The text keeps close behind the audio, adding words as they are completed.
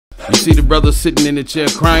You see the brother sitting in the chair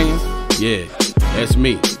crying? Yeah, that's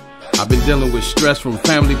me. I've been dealing with stress from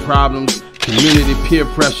family problems, community peer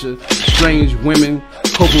pressure, strange women,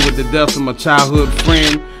 coping with the death of my childhood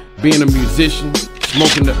friend, being a musician,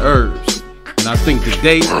 smoking the herbs. And I think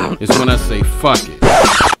today is when I say fuck it.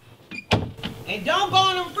 And don't go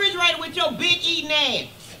in the refrigerator with your big eating ass.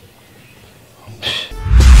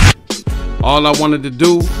 All I wanted to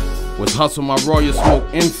do was hustle my Royal Smoke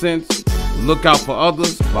incense, look out for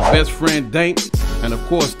others, my best friend Dank, and of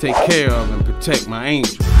course take care of and protect my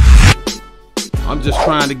angel. I'm just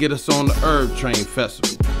trying to get us on the Herb Train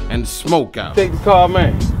Festival and the smoke out. Take the car,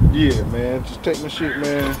 man. Yeah, man. Just take my shit,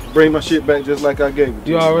 man. Bring my shit back just like I gave it to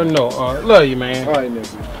you. You already know. Love you, man. All right, nigga.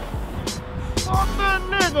 Fuck that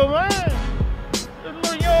nigga, man. This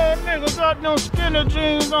little young nigga got no skinny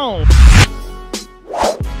jeans on.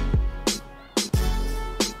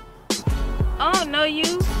 I don't know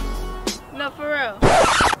you. No, for real.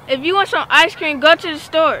 If you want some ice cream, go to the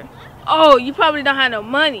store. Oh, you probably don't have no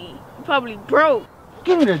money. You probably broke.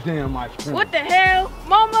 Give me that damn ice cream. What the hell?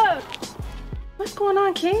 Mama! What's going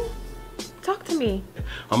on, King? Talk to me.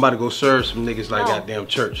 I'm about to go serve some niggas like goddamn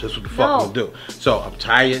church. That's what the fuck I'm gonna do. So, I'm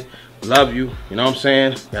tired. Love you. You know what I'm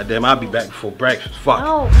saying? Goddamn, I'll be back before breakfast. Fuck.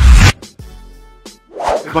 No.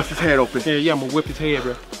 Bust his head open. Yeah, I'm gonna whip his head,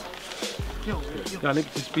 bro. Y'all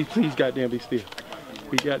niggas just be, please goddamn be still.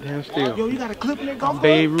 Be goddamn still. Yo, you got a clip in there, go for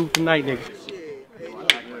Babe Ruth tonight, nigga.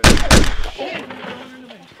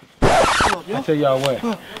 I tell y'all what,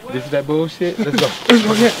 this is that bullshit. Let's go.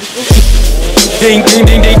 Ding ding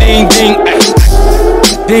ding ding ding ding.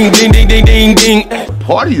 Ding ding ding ding ding ding. The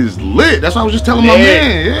party is lit. That's what I was just telling my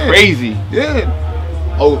man. Yeah. Crazy.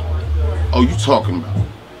 Yeah. Oh, you talking about?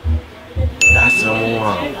 That's a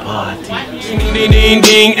one party. Ding ding ding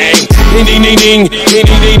ding ding. Ding ding ding ding. Ding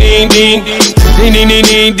ding ding ding ding. Ding ding ding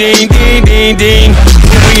ding ding ding ding ding.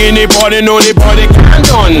 We in the party, know the party can't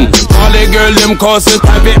done. All the girls them courses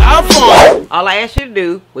type it have fun. All I asked you to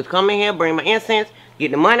do was come in here, bring my incense,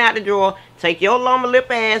 get the money out the drawer, take your lumber lip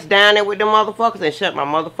ass down there with them motherfuckers and shut my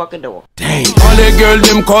motherfucking door. Dang. All the girls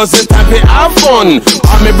them courses type it have fun.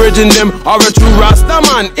 I'm me bridging them are a true Rasta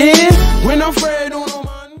man. Eh? We not afraid of no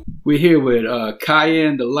man. We're here with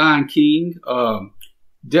Cayenne The Lion King.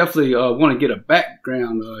 Definitely want to get a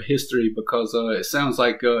background history because it sounds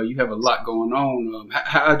like you have a lot going on.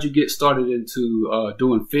 How'd you get started into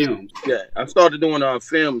doing films? Yeah, I started doing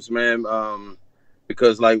films, man,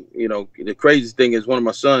 because, like, you know, the craziest thing is one of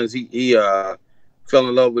my sons, he fell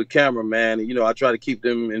in love with the camera, man. And, you know, I try to keep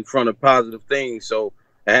them in front of positive things. So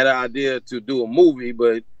I had an idea to do a movie,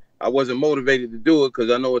 but I wasn't motivated to do it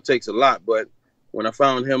because I know it takes a lot. But when I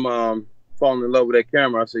found him falling in love with that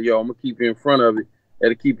camera, I said, yo, I'm going to keep you in front of it.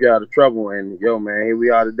 That'll keep you out of trouble. And, yo, man, here we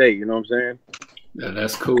are today. You know what I'm saying? Yeah,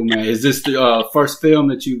 that's cool, man. Is this the first film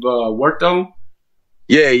that you've worked on?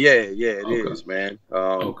 Yeah, it is, man.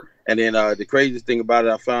 And then the craziest thing about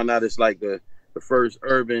it, I found out it's like the first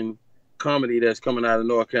urban comedy that's coming out of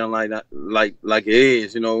North Carolina, like it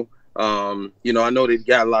is, you know. You know, I know they've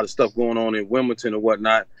got a lot of stuff going on in Wilmington or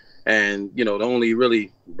whatnot. And, you know, the only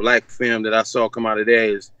really black film that I saw come out of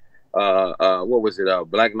there is, what was it?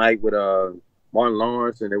 Black Knight with Martin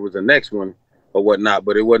Lawrence, and there was the next one or whatnot,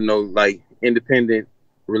 but it wasn't no like independent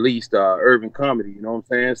released urban comedy, you know what I'm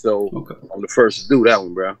saying? So I'm the first to do that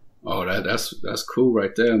one, bro. Oh, that's cool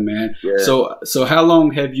right there, man. Yeah. So how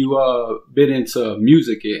long have you been into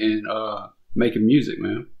music and making music,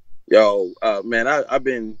 man? Yo, man, I've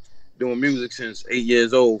been doing music since 8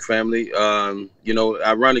 years old, family. You know,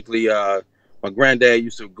 ironically, my granddad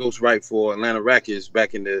used to ghostwrite for Atlanta Rackets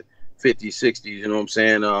back in the 50s, 60s, you know what I'm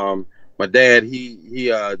saying? My dad,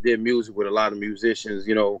 he did music with a lot of musicians,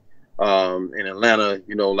 you know, in Atlanta,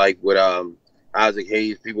 you know, like with Isaac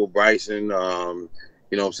Hayes, People Bryson, you know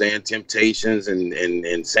what I'm saying, Temptations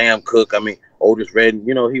and Sam Cooke. I mean, Otis Redding,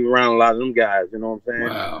 you know, he was around a lot of them guys, you know what I'm saying?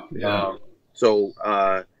 Wow. Yeah. So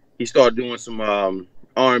he started doing some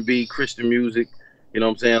R&B Christian music, you know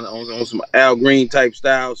what I'm saying, on some Al Green type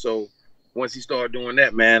style. So once he started doing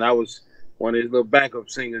that, man, I was one of his little backup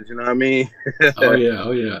singers, you know what I mean? Oh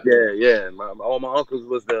yeah. Yeah. All my uncles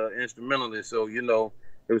was the instrumentalists, so, you know,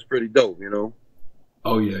 it was pretty dope, you know?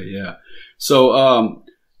 Oh yeah. So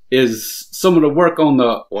is some of the work on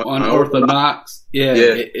the Unorthodox,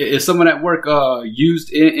 is some of that work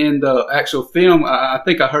used in the actual film? I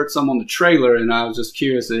think I heard some on the trailer, and I was just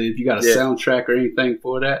curious if you got a soundtrack or anything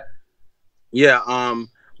for that. Yeah,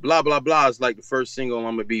 Blah Blah Blah is like the first single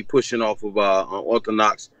I'm gonna be pushing off of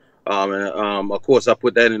Unorthodox. And of course I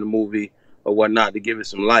put that in the movie or whatnot to give it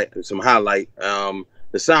some highlight.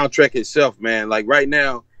 The soundtrack itself, man, like right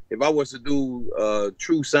now, if I was to do a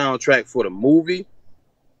true soundtrack for the movie,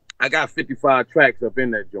 I got 55 tracks up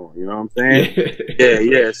in that joint. You know what I'm saying?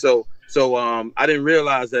 Yeah. So I didn't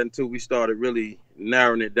realize that until we started really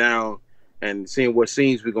narrowing it down and seeing what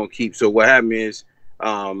scenes we're gonna keep. So what happened is,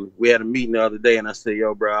 we had a meeting the other day, and I said,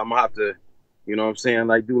 "Yo, bro, I'm gonna have to, you know what I'm saying,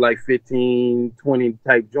 like do like 15, 20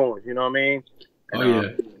 type joints. You know what I mean?"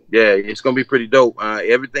 And, yeah, it's gonna be pretty dope.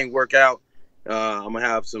 Everything work out. I'm gonna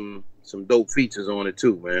have some dope features on it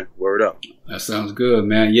too, man. Word up. That sounds good,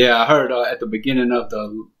 man. Yeah, I heard at the beginning of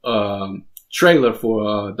the trailer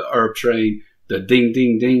for the Herb Train, the Ding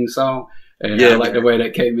Ding Ding song. And I like the way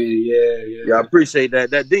that came in. Yeah, I appreciate that.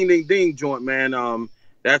 That Ding Ding Ding joint, man.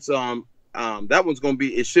 That's that one's gonna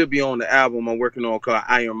be. It should be on the album I'm working on called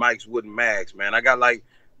Iron Mike's Wooden Mags, man. I got like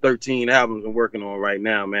 13 albums I'm working on right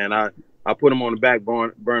now, man. I put them on the back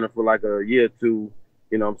burner for like a year or two.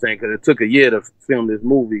 You know what I'm saying? Because it took a year to film this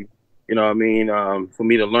movie. You know what I mean? For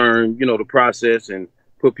me to learn, you know, the process and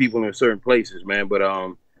put people in certain places, man. But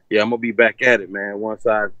yeah, I'm gonna be back at it, man. Once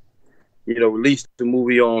I, you know, release the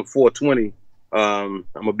movie on 420, I'm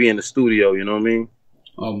gonna be in the studio. You know what I mean?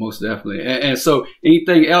 Oh, most definitely. And so,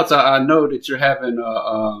 anything else? I know that you're having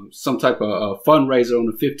some type of fundraiser on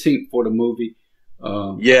the 15th for the movie.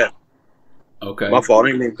 Yeah. Okay. My fault. I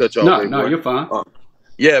didn't mean to cut you off. No, you're fine.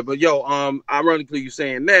 Yeah, but yo, ironically, you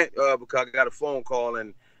saying that because I got a phone call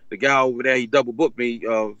and the guy over there, he double booked me.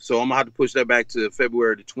 So I'm gonna have to push that back to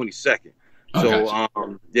February the 22nd. So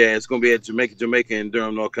yeah, it's gonna be at Jamaica in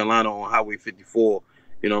Durham, North Carolina on Highway 54.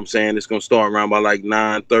 You know what I'm saying? It's gonna start around by like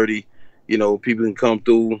 9:30. You know, people can come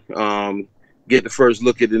through, get the first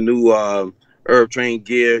look at the new Herb Train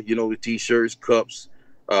gear. You know, the t-shirts, cups.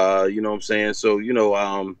 You know what I'm saying? So you know,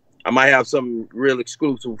 I might have something real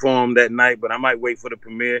exclusive for them that night, but I might wait for the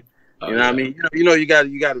premiere. You know what I mean? You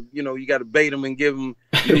gotta bait them and give them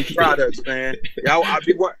new products, man. I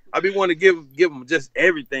be wanting to give them just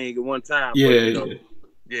everything at one time. Yeah, but, you know,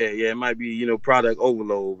 yeah. It might be, you know, product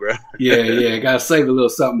overload, bro. yeah. Gotta save a little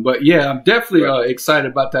something, but yeah, I'm definitely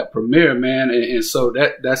excited about that premiere, man. And so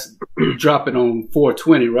that's dropping on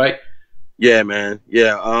 420, right? Yeah, man.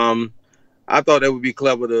 Yeah. I thought that would be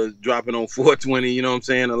clever to drop it on 420. You know what I'm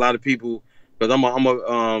saying? A lot of people, because I'm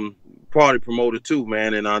a party promoter too,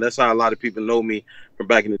 man, and that's how a lot of people know me from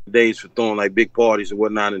back in the days for throwing like big parties and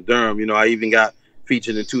whatnot in Durham. You know, I even got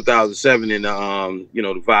featured in 2007 in the you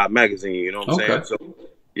know, the Vibe magazine. You know what I'm saying? So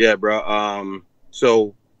yeah, bro.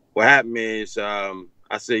 So what happened is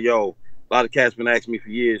I said, yo, a lot of cats been asking me for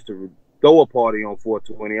years to throw a party on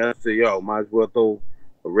 420. I said, yo, might as well throw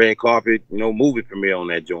a red carpet, you know, movie premiere on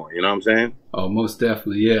that joint. You know what I'm saying? Oh, most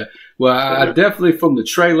definitely, yeah. Well, I definitely, from the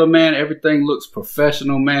trailer, man, everything looks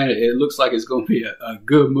professional, man. It looks like it's going to be a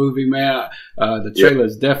good movie, man. The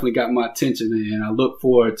trailer's definitely got my attention, and I look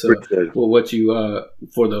forward to what you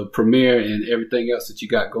for the premiere and everything else that you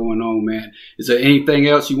got going on, man. Is there anything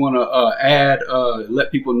else you want to add?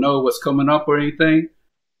 Let people know what's coming up or anything?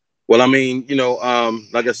 Well, I mean, you know,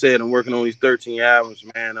 like I said, I'm working on these 13 albums,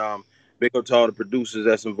 man. Big up to all the producers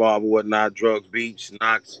that's involved with whatnot, Drugs, Beats,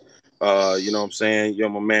 Knox, you know what I'm saying? You know,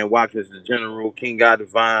 my man Watkins, the General, King God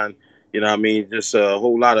Divine, you know what I mean? Just a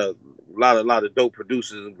whole lot of dope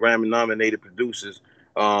producers and Grammy nominated producers.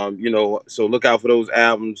 You know, so look out for those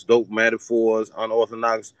albums, Dope Metaphors,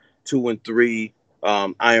 Unorthodox 2 and 3,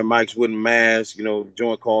 Iron Mike's Wooden Mask, you know,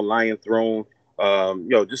 joint called Lion Throne.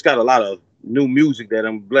 Yo, just got a lot of new music that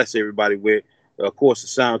I'm bless everybody with. Of course, the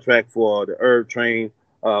soundtrack for the Herb Train.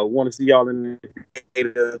 Want to see y'all in the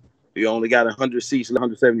theater. We only got 100 seats,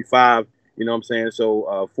 175. You know what I'm saying?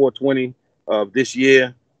 So 420 of this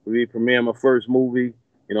year, we premiere my first movie.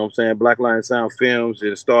 You know what I'm saying? Black Lion Sound Films.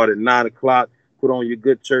 It'll start at 9 o'clock. Put on your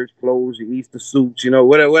good church clothes, your Easter suits, you know,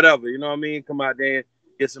 whatever. You know what I mean? Come out there,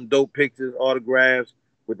 get some dope pictures, autographs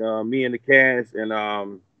with me and the cast. And, you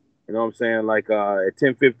know what I'm saying? Like at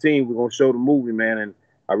 10:15, we're going to show the movie, man. And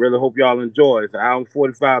I really hope y'all enjoy it. It's an hour and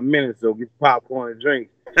 45 minutes, so get popcorn and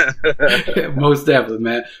drinks. Most definitely,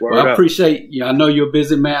 man. Well, I appreciate you. I know you're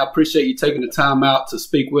busy, man. I appreciate you taking the time out to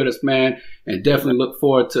speak with us, man. And definitely look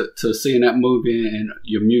forward to seeing that movie and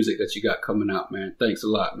your music that you got coming out, man. Thanks a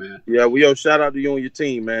lot, man. Yeah, well, yo, shout out to you and your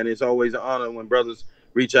team, man. It's always an honor when brothers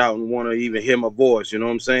reach out and want to even hear my voice. You know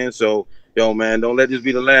what I'm saying? So, yo, man, don't let this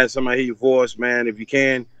be the last time I hear your voice, man. If you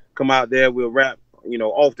can, come out there. We'll rap, you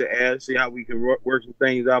know, off the air, see how we can work some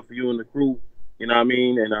things out for you and the crew. You know what I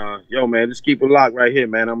mean? And, yo, man, just keep it locked right here,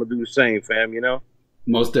 man. I'm going to do the same, fam, you know?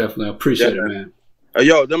 Most definitely. I appreciate it, man.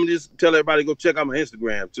 Yo, let me just tell everybody, go check out my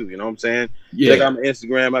Instagram, too. You know what I'm saying? Yeah. Check out my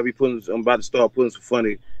Instagram. I'm about to start putting some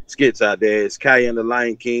funny skits out there. It's Cayenne The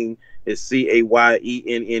Lion King. It's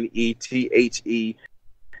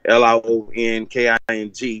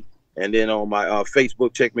CAYENNETHELIONKING. And then on my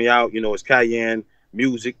Facebook, check me out. You know, it's Cayenne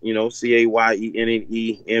music, you know,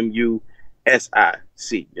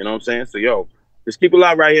 CAYENNEMUSIC. You know what I'm saying? So yo, just keep it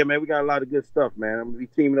loud right here, man. We got a lot of good stuff, man. I'm gonna be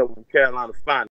teaming up with Carolina Finest.